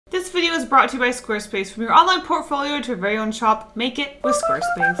This video is brought to you by Squarespace. From your online portfolio to your very own shop, make it with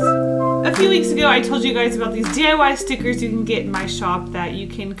Squarespace. A few weeks ago, I told you guys about these DIY stickers you can get in my shop that you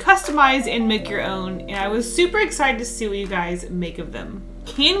can customize and make your own, and I was super excited to see what you guys make of them.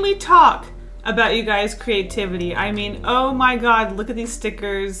 Can we talk about you guys' creativity? I mean, oh my god, look at these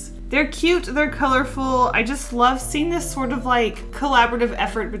stickers. They're cute, they're colorful. I just love seeing this sort of like collaborative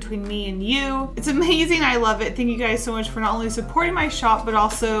effort between me and you. It's amazing, I love it. Thank you guys so much for not only supporting my shop, but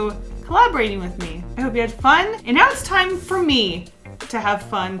also collaborating with me. I hope you had fun. And now it's time for me to have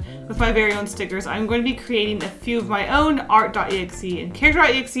fun with my very own stickers. I'm going to be creating a few of my own art.exe and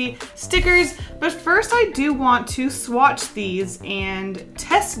character.exe stickers, but first I do want to swatch these and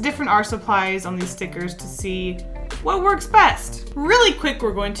test different art supplies on these stickers to see what works best. Really quick,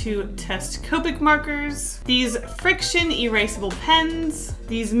 we're going to test Copic markers, these friction erasable pens,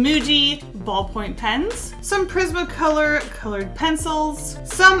 these Muji ballpoint pens, some Prismacolor colored pencils,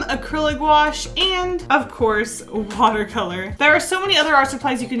 some acrylic wash, and of course, watercolor. There are so many other art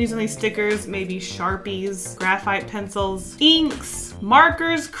supplies you can use on these stickers, maybe Sharpies, graphite pencils, inks,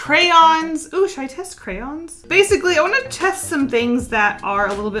 markers, crayons. Ooh, should I test crayons? Basically, I want to test some things that are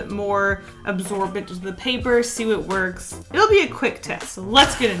a little bit more absorbent to the paper, see what works. It'll be a quick test, so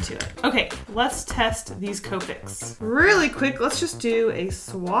let's get into it. Okay, let's test these Copics. Really quick, let's just do a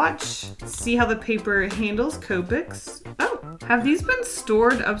swatch, see how the paper handles Copics. Oh, have these been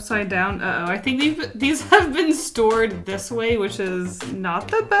stored upside down? Uh-oh, I think these have been stored this way, which is not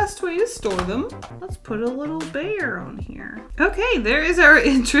the best way to store them. Let's put a little bear on here. Okay, there is our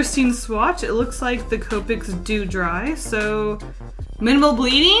interesting swatch. It looks like the Copics do dry, so minimal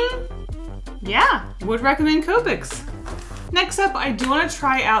bleeding? Yeah, would recommend Copics. Next up, I do want to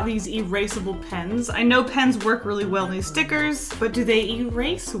try out these erasable pens. I know pens work really well in these stickers, but do they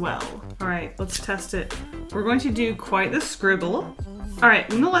erase well? All right, let's test it. We're going to do quite the scribble. All right,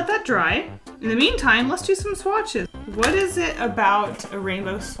 I'm gonna let that dry. In the meantime, let's do some swatches. What is it about a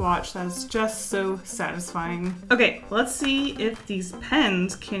rainbow swatch that's just so satisfying? Okay, let's see if these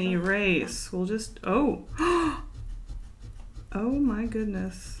pens can erase. We'll just, oh. Oh my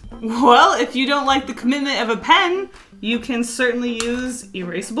goodness. Well, if you don't like the commitment of a pen, you can certainly use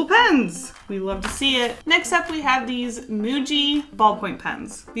erasable pens. We love to see it. Next up, we have these Muji ballpoint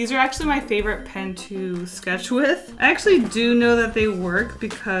pens. These are actually my favorite pen to sketch with. I actually do know that they work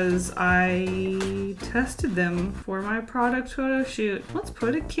because I tested them for my product photo shoot. Let's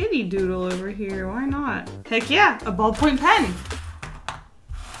put a kitty doodle over here, why not? Heck yeah, a ballpoint pen.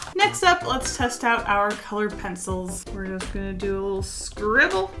 Next up, let's test out our colored pencils. We're just gonna do a little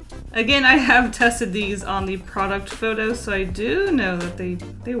scribble. Again, I have tested these on the product photo, so I do know that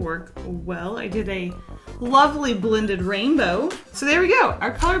they work well. I did a lovely blended rainbow. So there we go,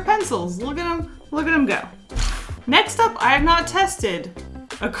 our colored pencils. Look at them go. Next up, I have not tested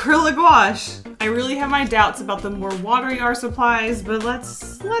acrylic wash. I really have my doubts about the more watery art supplies, but let's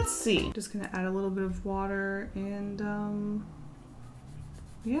see. Just gonna add a little bit of water and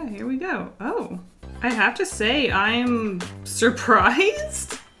yeah, here we go. Oh, I have to say, I'm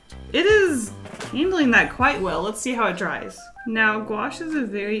surprised. It is handling that quite well. Let's see how it dries. Now, gouache is a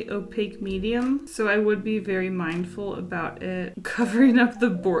very opaque medium, so I would be very mindful about it covering up the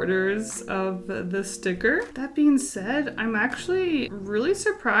borders of the sticker. That being said, I'm actually really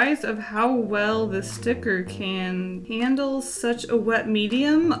surprised of how well this sticker can handle such a wet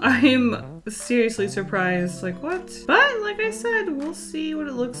medium. I'm seriously surprised, like what? But like I said, we'll see what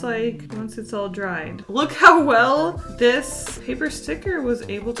it looks like once it's all dried. Look how well this paper sticker was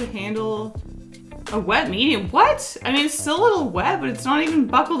able to handle a wet medium. What? I mean, it's still a little wet, but it's not even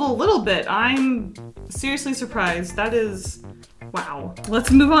buckled a little bit. I'm seriously surprised. That is, wow. Let's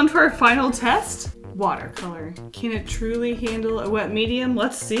move on to our final test. Watercolor. Can it truly handle a wet medium?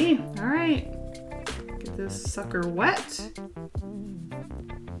 Let's see. All right, get this sucker wet.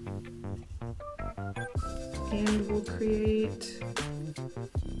 And we'll create,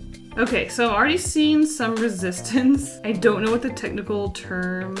 okay, so I'm already seeing some resistance. I don't know what the technical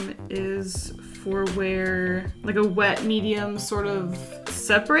term is for where like a wet medium sort of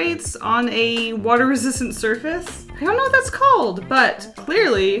separates on a water resistant surface. I don't know what that's called, but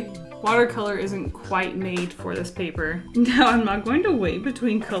clearly watercolor isn't quite made for this paper. Now, I'm not going to wait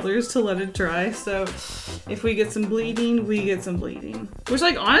between colors to let it dry, so if we get some bleeding, we get some bleeding. Which,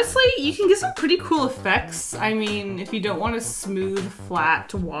 like, honestly, you can get some pretty cool effects. I mean, if you don't want a smooth,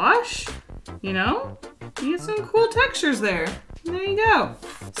 flat wash, you know? You get some cool textures there. There you go.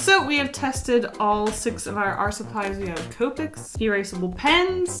 So we have tested all 6 of our art supplies. We have Copics, erasable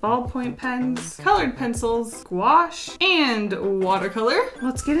pens, ballpoint pens, colored pencils, gouache, and watercolor.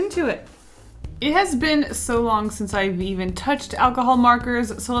 Let's get into it. It has been so long since I've even touched alcohol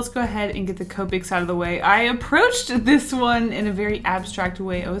markers, so let's go ahead and get the Copics out of the way. I approached this one in a very abstract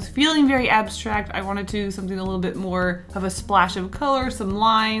way. I was feeling very abstract. I wanted to do something a little bit more of a splash of color, some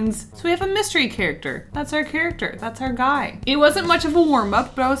lines. So we have a mystery character. That's our character. That's our guy. It wasn't much of a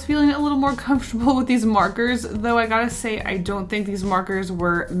warm-up, but I was feeling a little more comfortable with these markers, though I gotta say I don't think these markers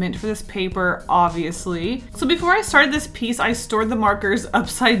were meant for this paper, obviously. So before I started this piece, I stored the markers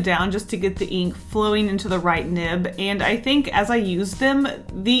upside down just to get the ink flowing into the right nib, and I think as I used them,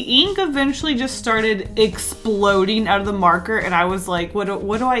 the ink eventually just started exploding out of the marker, and I was like, what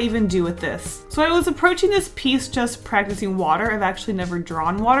do I even do with this? So I was approaching this piece just practicing water. I've actually never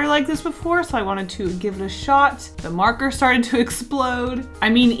drawn water like this before, so I wanted to give it a shot. The marker started to explode. I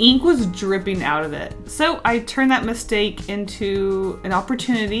mean, ink was dripping out of it. So I turned that mistake into an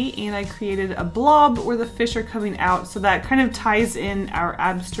opportunity, and I created a blob where the fish are coming out, so that kind of ties in our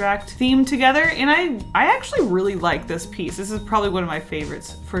abstract theme together. And I actually really like this piece. This is probably one of my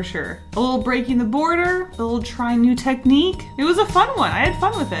favorites for sure. A little breaking the border, a little trying new technique. It was a fun one. I had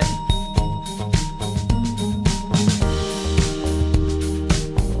fun with it.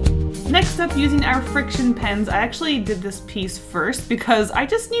 Next up, using our friction pens, I actually did this piece first because I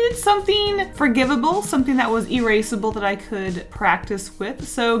just needed something forgivable, something that was erasable that I could practice with.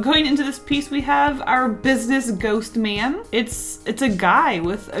 So going into this piece, we have our business ghost man. It's a guy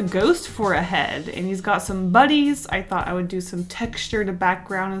with a ghost for a head, and he's got some buddies. I thought I would do some texture to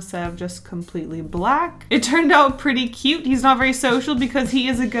background instead of just completely black. It turned out pretty cute. He's not very social because he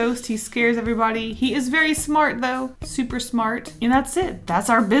is a ghost. He scares everybody. He is very smart though, super smart. And that's it. That's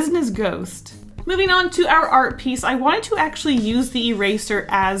our business ghost. Moving on to our art piece, I wanted to actually use the eraser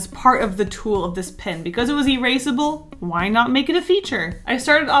as part of the tool of this pen. Because it was erasable, why not make it a feature? I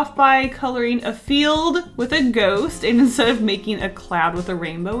started off by coloring a field with a ghost, and instead of making a cloud with a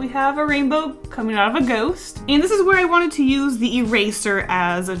rainbow, we have a rainbow coming out of a ghost. And this is where I wanted to use the eraser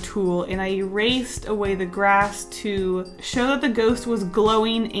as a tool, and I erased away the grass to show that the ghost was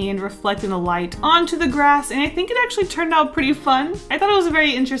glowing and reflecting the light onto the grass, and I think it actually turned out pretty fun. I thought it was a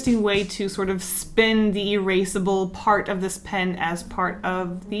very interesting way to sort of spin the erasable part of this pen as part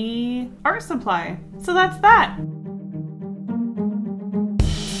of the art supply. So that's that.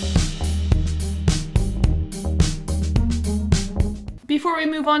 Before we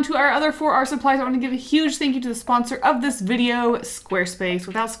move on to our other 4 art supplies, I want to give a huge thank you to the sponsor of this video, Squarespace.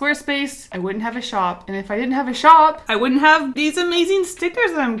 Without Squarespace, I wouldn't have a shop. And if I didn't have a shop, I wouldn't have these amazing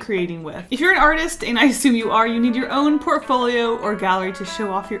stickers that I'm creating with. If you're an artist, and I assume you are, you need your own portfolio or gallery to show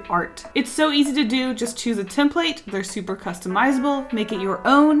off your art. It's so easy to do. Just choose a template. They're super customizable. Make it your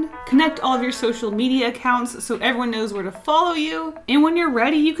own. Connect all of your social media accounts so everyone knows where to follow you. And when you're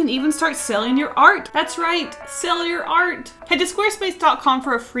ready, you can even start selling your art. That's right, sell your art. Head to squarespace.com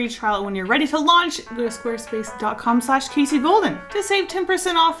for a free trial. When you're ready to launch, go to squarespace.com/KaseyGolden to save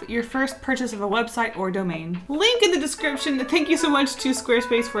 10% off your first purchase of a website or domain. Link in the description. Thank you so much to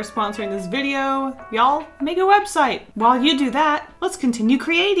Squarespace for sponsoring this video. Y'all, make a website. While you do that, let's continue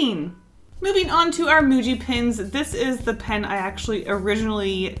creating. Moving on to our Muji pens, this is the pen I actually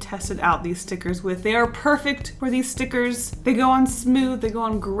originally tested out these stickers with. They are perfect for these stickers. They go on smooth, they go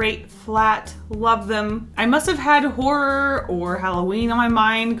on great flat, love them. I must have had horror or Halloween on my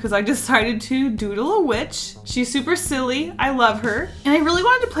mind because I decided to doodle a witch. She's super silly, I love her. And I really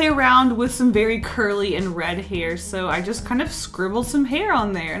wanted to play around with some very curly and red hair, so I just kind of scribbled some hair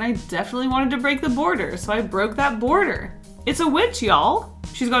on there, and I definitely wanted to break the border, so I broke that border. It's a witch, y'all.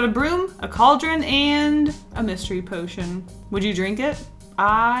 She's got a broom, a cauldron, and a mystery potion. Would you drink it?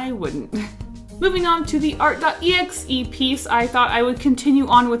 I wouldn't. Moving on to the art.exe piece, I thought I would continue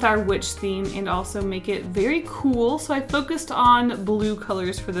on with our witch theme and also make it very cool, so I focused on blue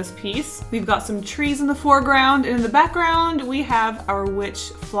colors for this piece. We've got some trees in the foreground, and in the background we have our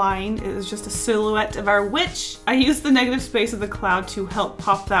witch flying. It is just a silhouette of our witch. I used the negative space of the cloud to help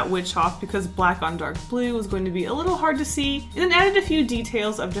pop that witch off because black on dark blue was going to be a little hard to see, and then added a few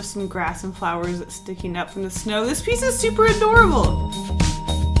details of just some grass and flowers sticking up from the snow. This piece is super adorable.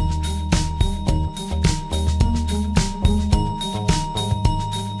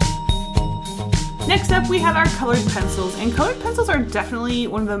 Next up, we have our colored pencils, and colored pencils are definitely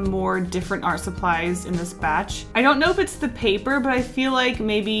one of the more different art supplies in this batch. I don't know if it's the paper, but I feel like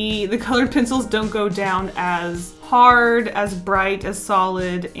maybe the colored pencils don't go down as hard, as bright, as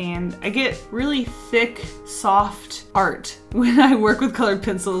solid, and I get really thick, soft art when I work with colored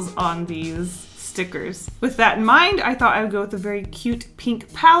pencils on these stickers. With that in mind, I thought I would go with a very cute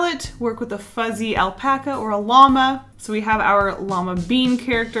pink palette, work with a fuzzy alpaca or a llama. So we have our llama bean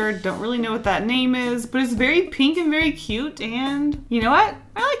character. Don't really know what that name is, but it's very pink and very cute. And you know what?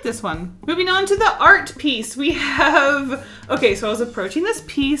 I like this one. Moving on to the art piece, we have, okay, so I was approaching this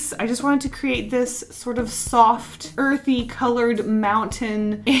piece. I just wanted to create this sort of soft, earthy colored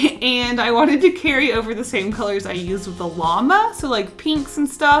mountain. And I wanted to carry over the same colors I used with the llama. So like pinks and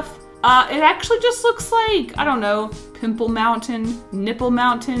stuff. It actually just looks like, I don't know, pimple mountain, nipple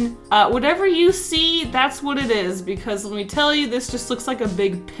mountain, whatever you see, that's what it is, because let me tell you, this just looks like a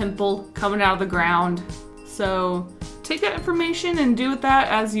big pimple coming out of the ground. So take that information and do with that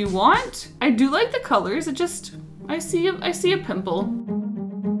as you want. I do like the colors, it just, I see a pimple.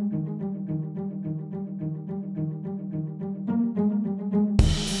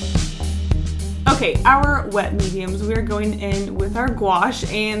 Okay, our wet mediums, we are going in with our gouache,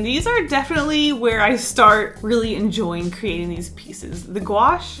 and these are definitely where I start really enjoying creating these pieces. The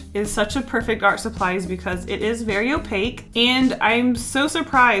gouache is such a perfect art supplies because it is very opaque, and I'm so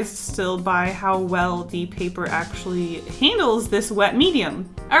surprised still by how well the paper actually handles this wet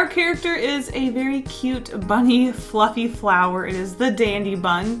medium. Our character is a very cute bunny fluffy flower. It is the dandy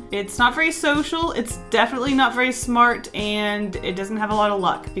bun. It's not very social, it's definitely not very smart, and it doesn't have a lot of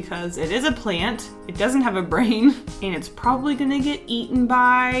luck because it is a plant. It doesn't have a brain, and it's probably gonna get eaten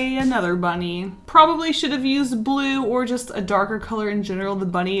by another bunny. Probably should have used blue or just a darker color in general. The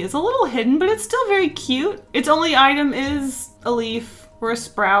bunny is a little hidden, but it's still very cute. Its only item is a leaf or a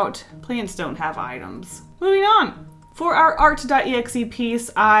sprout. Plants don't have items. Moving on. For our art.exe piece,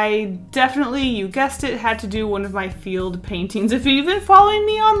 I definitely, you guessed it, had to do one of my field paintings. If you've been following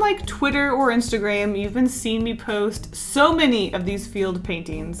me on like Twitter or Instagram, you've been seeing me post so many of these field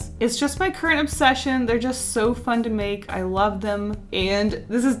paintings. It's just my current obsession. They're just so fun to make. I love them. And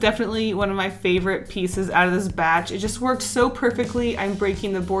this is definitely one of my favorite pieces out of this batch. It just worked so perfectly. I'm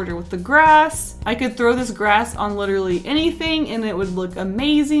breaking the border with the grass. I could throw this grass on literally anything and it would look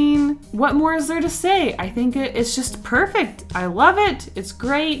amazing. What more is there to say? I think it's just perfect. I love it. It's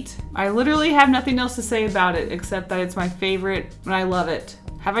great. I literally have nothing else to say about it except that it's my favorite and I love it.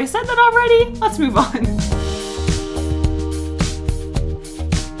 Have I said that already? Let's move on.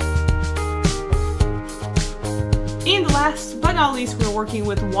 And last but not least, we're working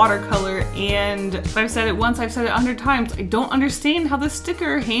with watercolor, and if I've said it once, I've said it 100 times. I don't understand how this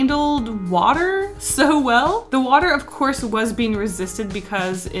sticker handled water so well. The water, of course, was being resisted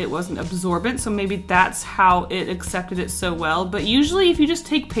because it wasn't absorbent, so maybe that's how it accepted it so well. But usually if you just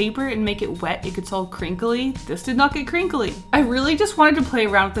take paper and make it wet, it gets all crinkly. This did not get crinkly. I really just wanted to play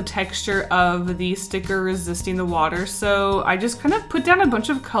around with the texture of the sticker resisting the water, so I just kind of put down a bunch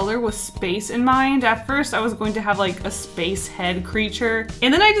of color with space in mind. At first, I was going to have like a space head creature,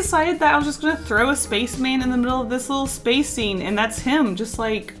 and then I decided that I was just gonna throw a spaceman in the middle of this little space scene, and that's him just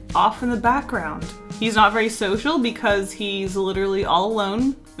like off in the background. He's not very social because he's literally all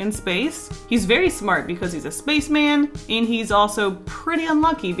alone in space. He's very smart because he's a spaceman, and he's also pretty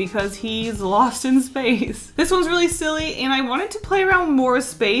unlucky because he's lost in space. This one's really silly, and I wanted to play around more with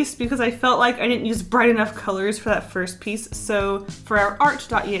space because I felt like I didn't use bright enough colors for that first piece. So for our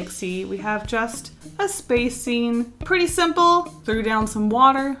art.exe, we have just a space scene. Pretty simple. Threw down some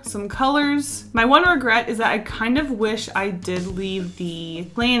water, some colors. My one regret is that I kind of wish I did leave the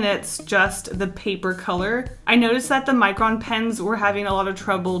planets just the paper color. I noticed that the Micron pens were having a lot of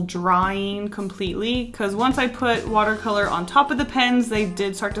trouble drying completely because once I put watercolor on top of the pens, they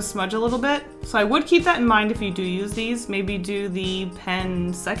did start to smudge a little bit. So I would keep that in mind if you do use these. Maybe do the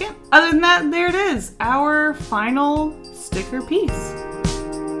pen second. Other than that, there it is, our final sticker piece.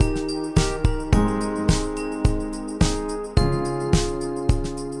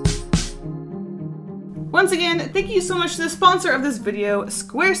 Once again, thank you so much to the sponsor of this video,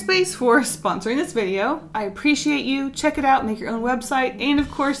 Squarespace, for sponsoring this video. I appreciate you. Check it out, make your own website, and of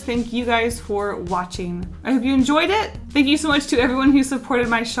course, thank you guys for watching. I hope you enjoyed it. Thank you so much to everyone who supported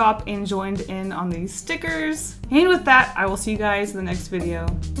my shop and joined in on these stickers. And with that, I will see you guys in the next video.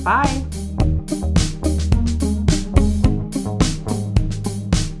 Bye!